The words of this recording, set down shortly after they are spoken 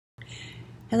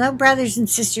Hello, brothers and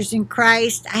sisters in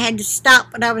Christ. I had to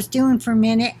stop what I was doing for a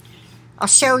minute. I'll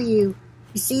show you.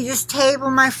 You see this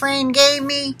table my friend gave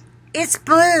me? It's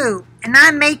blue, and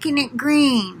I'm making it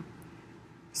green.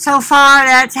 So far,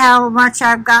 that's how much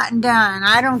I've gotten done.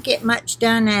 I don't get much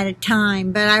done at a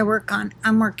time, but I'm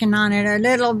working on it a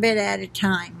little bit at a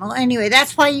time. Well, anyway,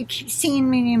 that's why you keep seeing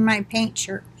me in my paint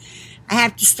shirt. I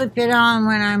have to slip it on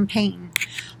when I'm painting.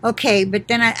 Okay, but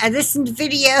then I listen to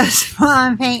videos while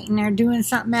I'm painting or doing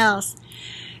something else.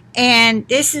 And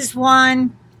this is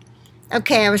one.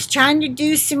 Okay, I was trying to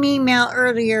do some email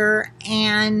earlier,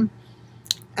 and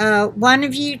one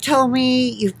of you told me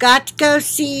you've got to go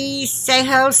see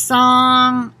C.I.C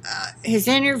song. It's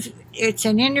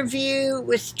an interview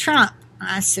with Trump.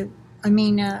 I said,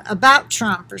 about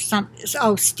Trump or something.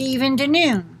 Oh, Stephen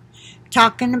Danoon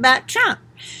talking about Trump.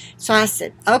 So I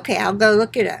said, okay, I'll go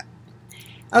look it up.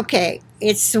 Okay,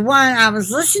 it's the one I was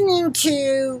listening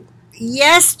to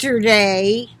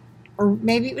yesterday, or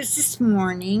maybe it was this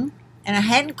morning, and I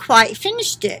hadn't quite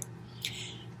finished it.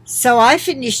 So I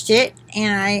finished it,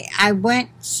 and I went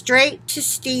straight to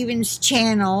Stephen's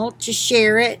channel to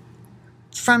share it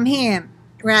from him,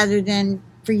 rather than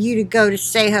for you to go to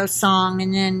C.I.C song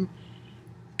and then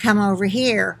come over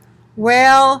here.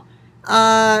 Well,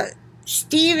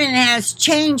 Stephen has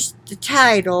changed the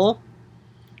title.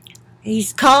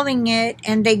 He's calling it,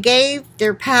 and they gave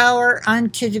their power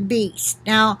unto the beast.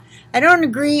 Now, I don't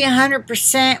agree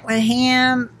 100% with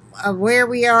him of where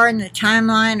we are in the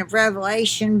timeline of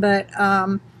Revelation, but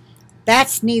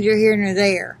that's neither here nor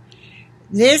there.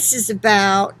 This is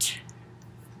about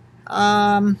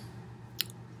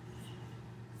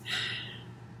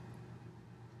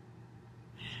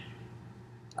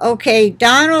okay,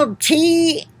 Donald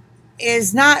T.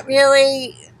 is not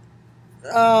really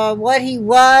what he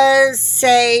was,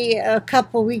 say, a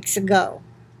couple weeks ago.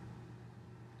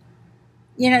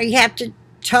 You know, you have to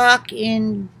talk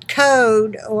in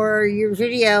code or your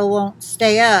video won't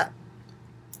stay up.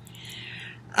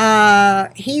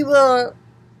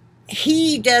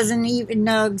 He doesn't even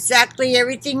know exactly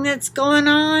everything that's going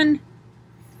on.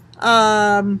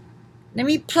 Let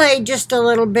me play just a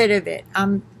little bit of it.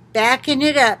 I'm backing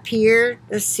it up here.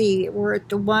 Let's see, we're at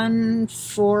the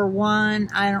 141.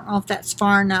 I don't know if that's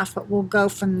far enough, but we'll go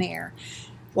from there.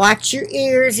 Watch your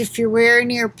ears if you're wearing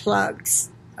earplugs,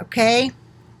 okay?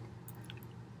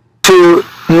 To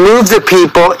move the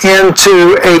people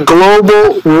into a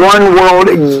global one world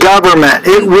government.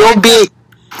 It will be,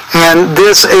 and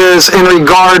this is in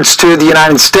regards to the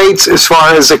United States as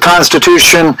far as the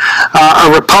Constitution,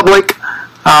 a republic.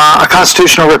 A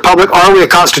constitutional republic. Are we a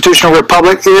constitutional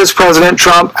republic? Is President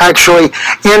Trump actually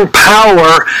in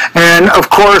power? And of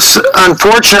course,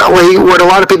 unfortunately, what a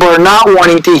lot of people are not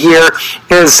wanting to hear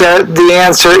is that the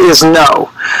answer is no.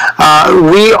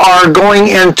 We are going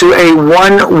into a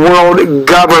one world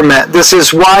government. This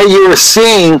is why you're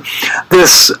seeing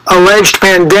this alleged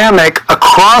pandemic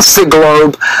across the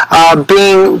globe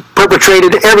being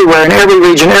perpetrated everywhere, in every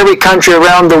region, every country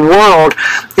around the world,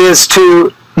 is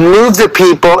to move the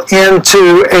people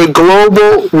into a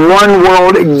global one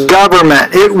world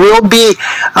government. It will be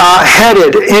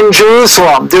headed in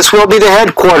Jerusalem. This will be the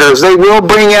headquarters. They will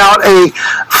bring out a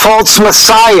false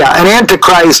Messiah, an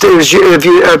Antichrist, if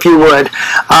you would,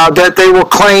 that they will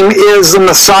claim is the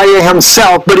Messiah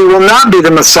himself, but he will not be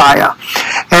the Messiah.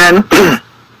 And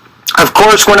of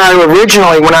course, when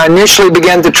I initially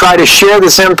began to try to share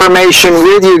this information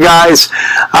with you guys,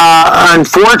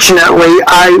 unfortunately,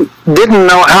 I didn't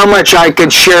know how much I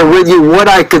could share with you, what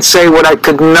I could say, what I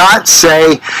could not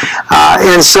say,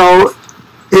 and so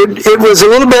it was a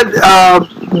little bit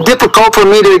difficult for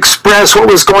me to express what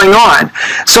was going on.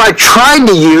 So I tried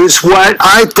to use what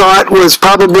I thought was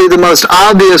probably the most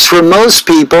obvious for most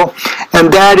people,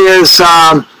 and that is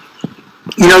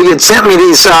you'd sent me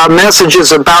these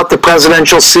messages about the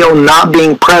presidential seal not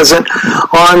being present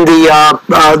on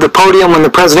the podium when the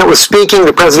president was speaking.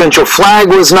 The presidential flag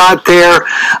was not there.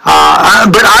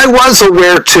 But I was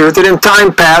aware, too, that in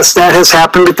time past that has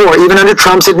happened before. Even under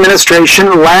Trump's administration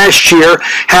last year,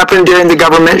 happened during the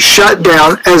government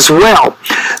shutdown as well.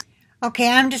 Okay,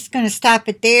 I'm just going to stop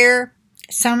it there.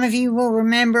 Some of you will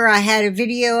remember I had a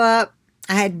video up.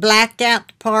 I had blacked out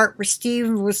the part where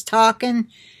Steve was talking,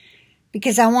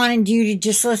 because I wanted you to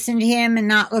just listen to him and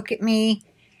not look at me.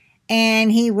 And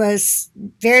he was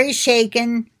very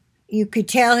shaken. You could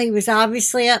tell he was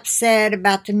obviously upset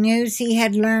about the news he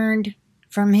had learned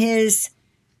from his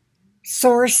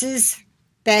sources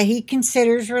that he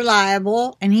considers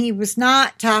reliable. And he was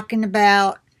not talking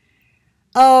about,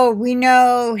 oh, we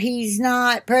know he's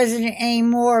not president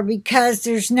anymore because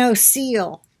there's no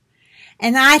seal.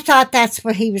 And I thought that's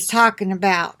what he was talking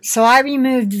about. So I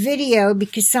removed the video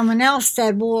because someone else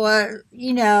said, well,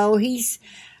 you know, he's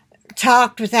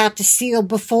talked without the seal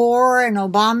before, and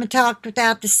Obama talked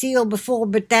without the seal before,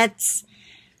 but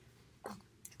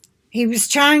he was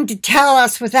trying to tell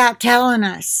us without telling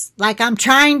us, like I'm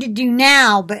trying to do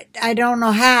now, but I don't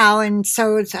know how, and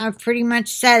so I've pretty much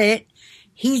said it.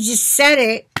 He just said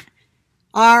it.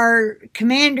 Our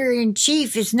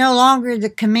commander-in-chief is no longer the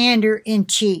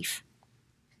commander-in-chief.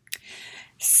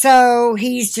 So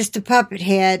he's just a puppet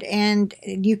head, and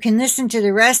you can listen to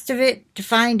the rest of it to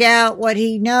find out what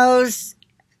he knows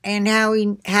and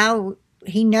how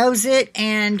he knows it.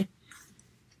 And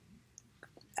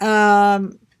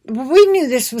we knew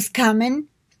this was coming.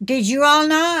 Did you all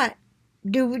not?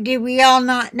 Did we all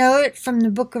not know it from the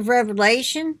book of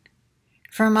Revelation?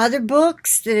 From other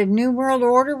books that a new world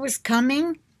order was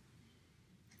coming?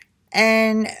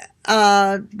 And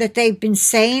that they've been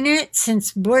saying it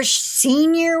since Bush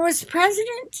Sr. was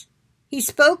president. He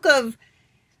spoke of,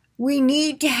 we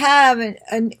need to have,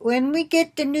 when we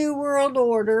get the new world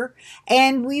order,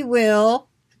 and we will,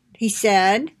 he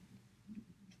said,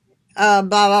 blah,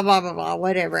 blah, blah, blah, blah,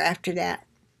 whatever after that.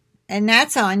 And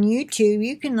that's on YouTube.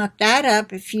 You can look that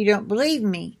up if you don't believe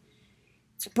me.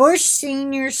 It's Bush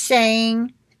Sr.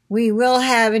 saying we will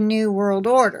have a new world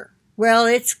order. Well,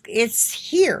 it's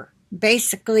here.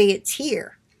 Basically, it's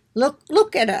here.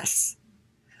 Look at us.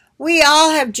 We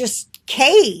all have just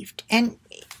caved. And,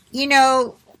 you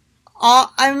know,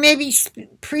 I may be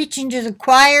preaching to the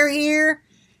choir here.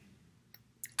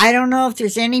 I don't know if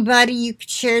there's anybody you could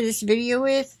share this video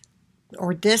with,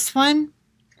 or this one,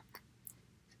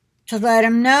 to let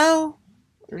them know.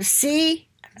 See,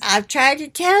 I've tried to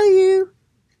tell you.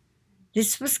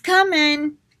 This was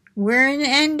coming. We're in the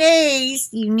end days.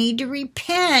 You need to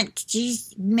repent.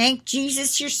 Make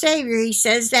Jesus your Savior. He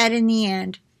says that in the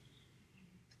end.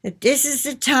 That this is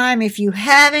the time. If you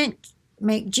haven't,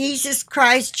 make Jesus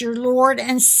Christ your Lord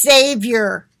and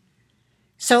Savior.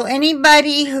 So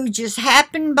anybody who just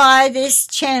happened by this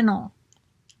channel,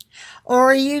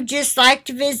 or you just like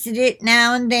to visit it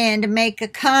now and then to make a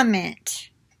comment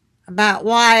about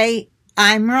why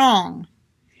I'm wrong,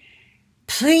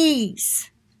 please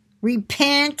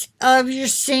repent of your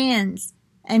sins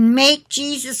and make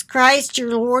Jesus Christ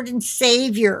your Lord and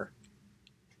Savior.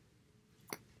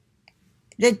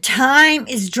 The time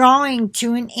is drawing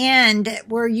to an end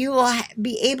where you will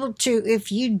be able to,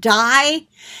 if you die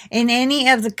in any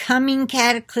of the coming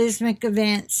cataclysmic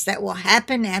events that will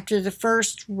happen after the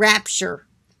first rapture.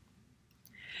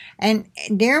 And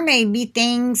there may be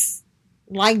things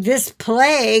like this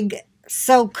plague,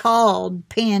 so-called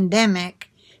pandemic,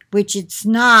 which it's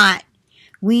not.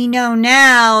 We know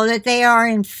now that they are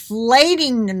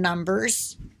inflating the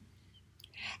numbers.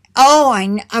 Oh,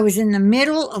 I was in the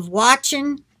middle of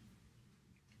watching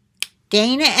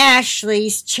Dana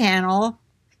Ashley's channel.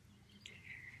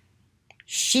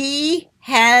 She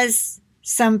has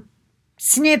some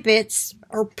snippets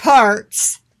or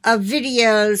parts of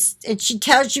videos, and she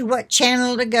tells you what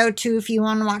channel to go to if you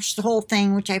want to watch the whole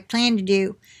thing, which I plan to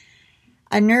do.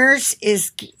 A nurse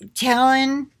is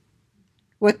telling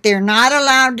what they're not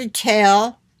allowed to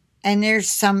tell, and there's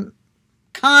some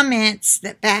comments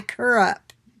that back her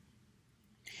up.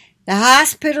 The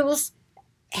hospitals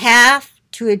have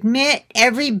to admit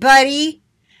everybody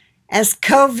as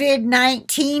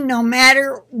COVID-19, no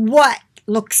matter what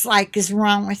looks like is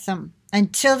wrong with them,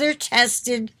 until they're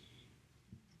tested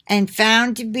and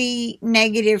found to be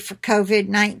negative for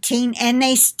COVID-19, and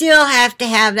they still have to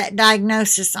have that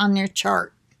diagnosis on their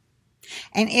chart.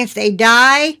 And if they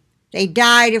die, they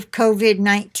died of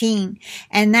COVID-19.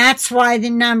 And that's why the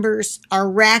numbers are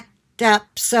racked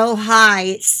up so high,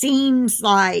 it seems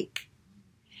like.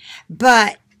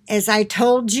 But as I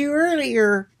told you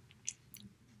earlier,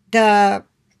 I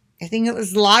think it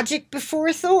was Logic Before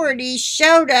Authority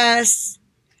showed us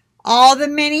all the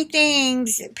many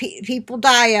things people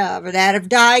die of, or that have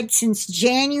died since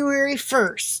January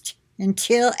 1st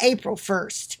until April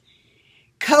 1st.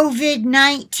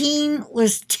 COVID-19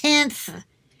 was 10th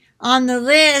on the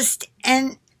list,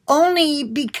 and only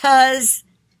because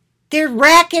they're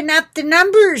racking up the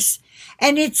numbers.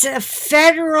 And it's a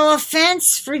federal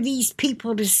offense for these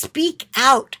people to speak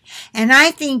out. And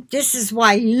I think this is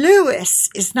why Lewis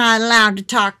is not allowed to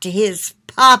talk to his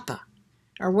papa.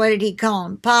 Or what did he call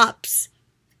him? Pops.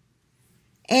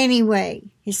 Anyway,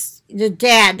 the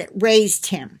dad that raised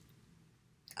him.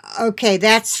 Okay,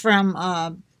 that's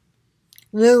from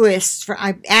Lewis.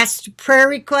 I asked a prayer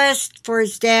request for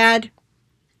his dad.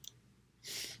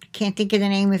 I can't think of the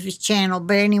name of his channel,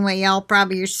 but anyway, y'all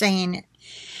probably are saying it.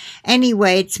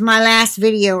 Anyway, it's my last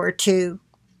video or two.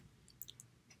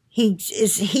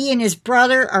 he and his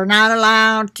brother are not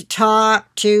allowed to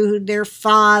talk to their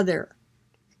father.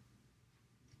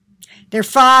 Their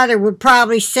father would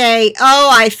probably say, "Oh,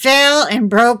 I fell and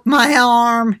broke my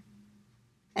arm."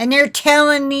 And they're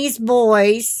telling these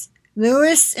boys,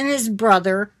 Lewis and his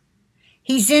brother,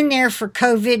 he's in there for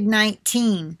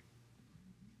COVID-19.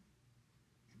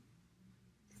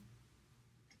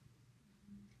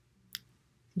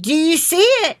 Do you see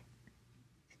it?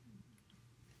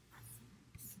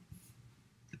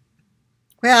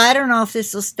 Well, I don't know if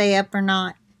this will stay up or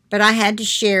not, but I had to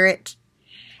share it.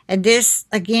 And this,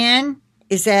 again,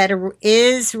 is at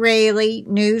Israeli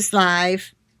News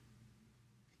Live.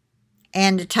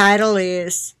 And the title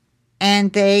is,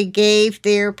 "And They Gave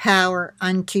Their Power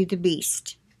Unto the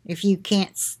Beast." If you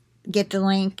can't get the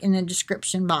link in the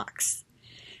description box.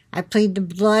 I plead the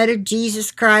blood of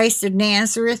Jesus Christ of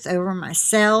Nazareth over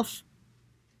myself,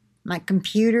 my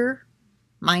computer,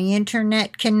 my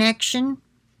internet connection,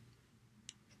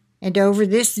 and over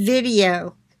this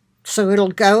video, so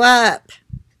it'll go up.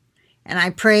 And I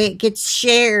pray it gets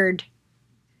shared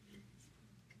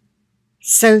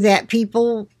so that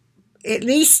people, at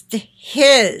least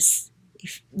his,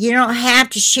 you don't have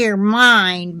to share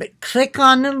mine, but click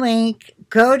on the link,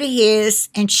 go to his,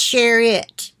 and share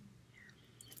it.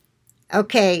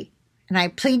 Okay, and I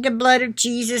plead the blood of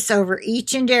Jesus over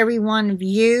each and every one of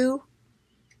you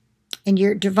and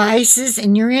your devices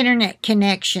and your internet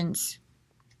connections.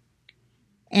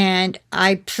 And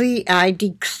I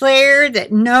declare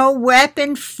that no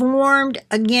weapon formed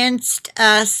against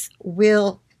us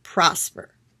will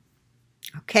prosper.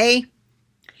 Okay?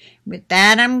 With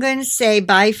that, I'm going to say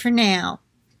bye for now.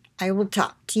 I will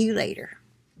talk to you later.